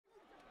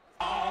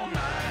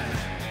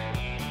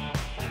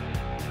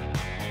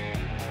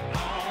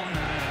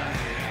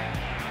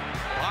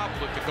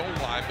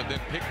then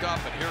picked up,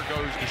 and here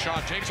goes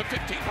Jamison.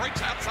 15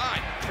 breaks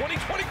outside. 20,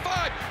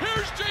 25.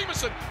 Here's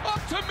Jamison up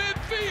to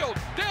midfield,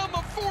 down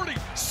the 40.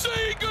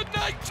 Say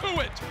goodnight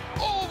to it.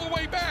 All the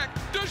way back.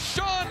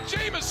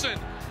 Jamison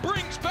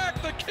brings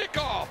back the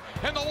kickoff,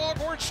 and the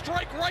Longhorns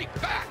strike right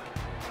back.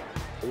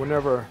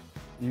 Whenever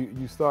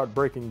you start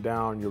breaking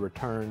down your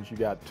returns, you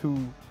got 2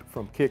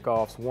 from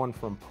kickoffs, 1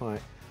 from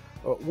punt.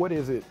 What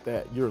is it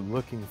that you're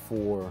looking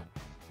for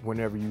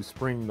whenever you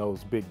spring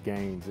those big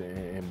gains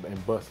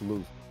and bust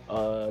loose?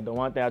 The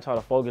one thing I try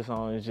to focus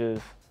on is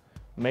just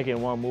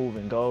making one move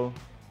and go.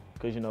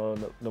 Because, you know,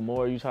 the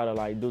more you try to,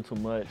 like, do too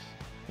much,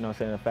 you know what I'm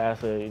saying, the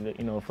faster,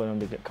 you know, for them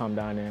to come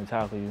down there and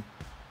tackle you.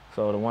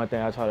 So the one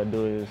thing I try to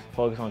do is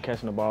focus on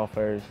catching the ball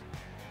first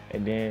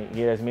and then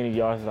get as many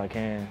yards as I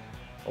can,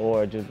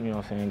 or just, you know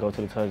what I'm saying, go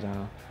to the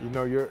touchdown. You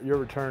know, your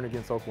return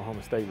against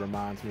Oklahoma State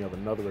reminds me of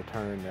another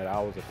return that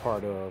I was a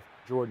part of,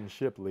 Jordan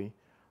Shipley,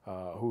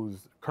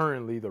 who's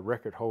currently the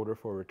record holder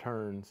for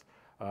returns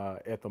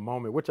at the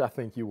moment, which I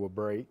think you will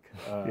break.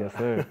 Yes,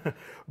 sir.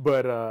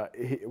 But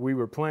we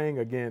were playing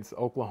against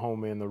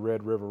Oklahoma in the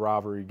Red River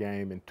rivalry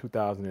game in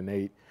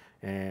 2008,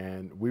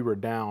 and we were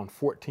down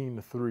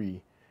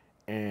 14-3,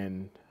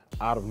 and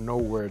out of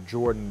nowhere,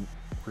 Jordan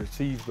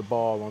receives the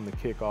ball on the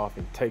kickoff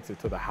and takes it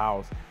to the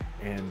house,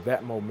 and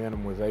that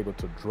momentum was able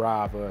to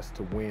drive us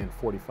to win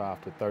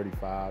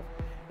 45-35.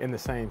 In the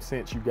same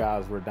sense, you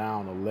guys were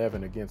down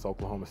 11 against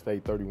Oklahoma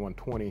State,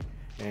 31-20,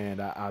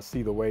 and I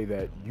see the way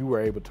that you were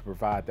able to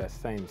provide that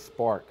same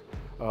spark.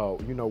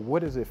 You know,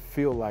 what does it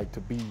feel like to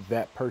be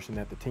that person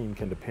that the team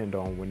can depend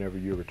on whenever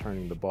you're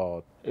returning the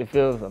ball? It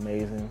feels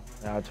amazing.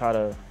 I try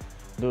to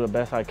do the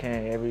best I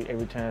can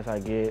every chance I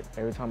get.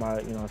 Every time I,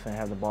 you know what I'm saying,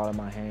 have the ball in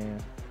my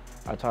hand,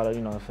 I try to, you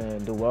know what I'm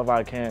saying, do whatever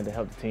I can to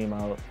help the team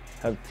out,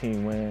 help the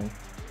team win,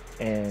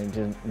 and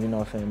just, you know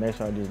what I'm saying, make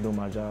sure I just do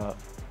my job.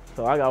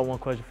 So I got one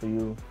question for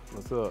you.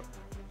 What's up?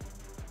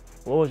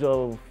 What was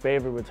your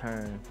favorite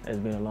return as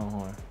being a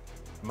Longhorn?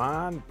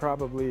 Mine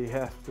probably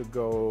has to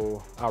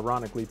go,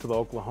 ironically, to the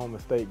Oklahoma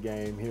State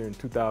game here in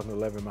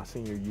 2011, my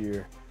senior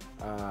year.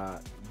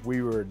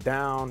 We were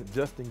down.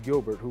 Justin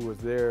Gilbert, who was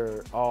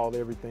there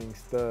everything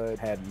stud,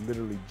 had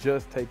literally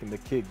just taken the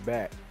kick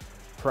back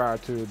prior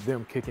to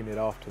them kicking it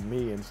off to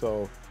me. And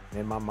so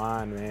in my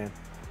mind, man,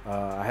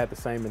 I had the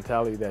same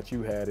mentality that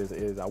you had,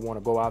 is I want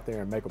to go out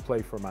there and make a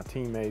play for my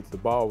teammates. The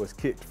ball was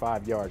kicked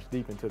 5 yards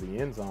deep into the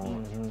end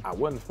zone. I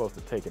wasn't supposed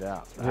to take it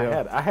out.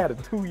 Yeah. I had a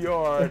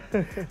 2-yard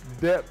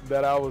depth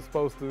that I was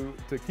supposed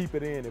to keep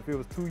it in. If it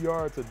was 2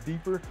 yards or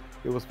deeper,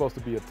 it was supposed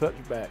to be a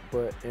touchback.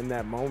 But in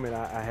that moment,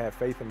 I had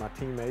faith in my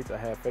teammates. I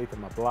had faith in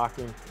my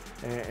blocking,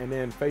 and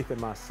then faith in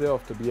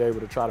myself to be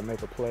able to try to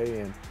make a play,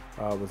 and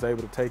was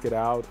able to take it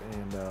out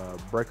and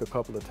break a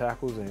couple of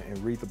tackles and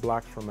read the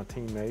blocks from my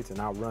teammates and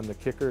outrun the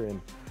kicker,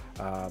 and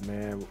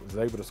man, was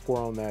able to score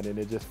on that, and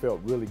it just felt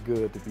really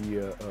good to be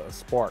a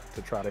spark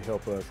to try to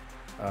help us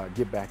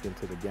get back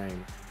into the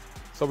game.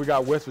 So we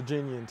got West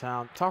Virginia in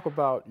town. Talk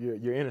about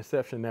your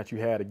interception that you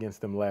had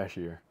against them last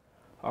year.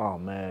 Oh,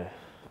 man.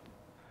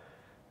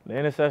 The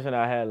interception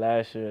I had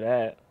last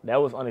year,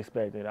 that was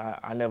unexpected.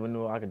 I never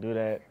knew I could do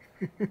that.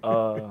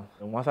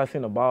 Once I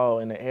seen the ball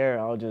in the air,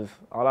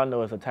 all I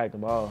know is attack the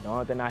ball. The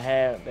only thing I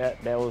had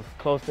that was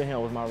close to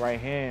him was my right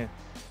hand.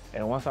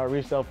 And once I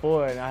reached up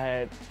for it,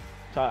 I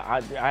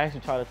actually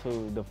tried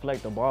to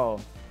deflect the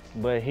ball,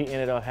 but he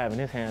ended up having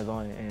his hands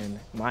on it, and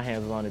my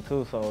hands was on it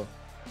too. So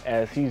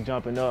as he's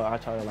jumping up, I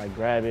try to, like,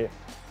 grab it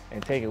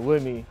and take it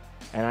with me,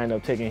 and I ended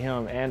up taking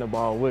him and the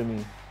ball with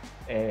me.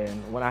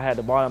 And when I had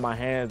the ball in my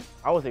hands,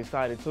 I was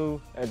excited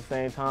too at the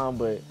same time,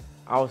 but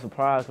I was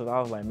surprised because I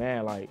was like,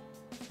 man, like,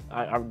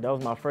 that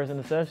was my first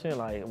interception,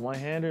 like,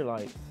 one-hander,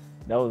 like,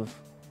 that was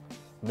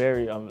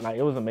very, like,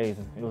 it was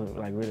amazing. It was,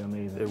 like, really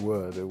amazing. It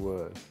was.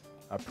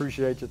 I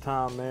appreciate your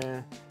time,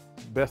 man.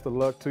 Best of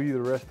luck to you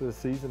the rest of the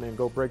season, and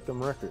go break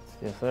them records.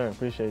 Yes, sir.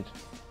 Appreciate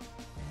you.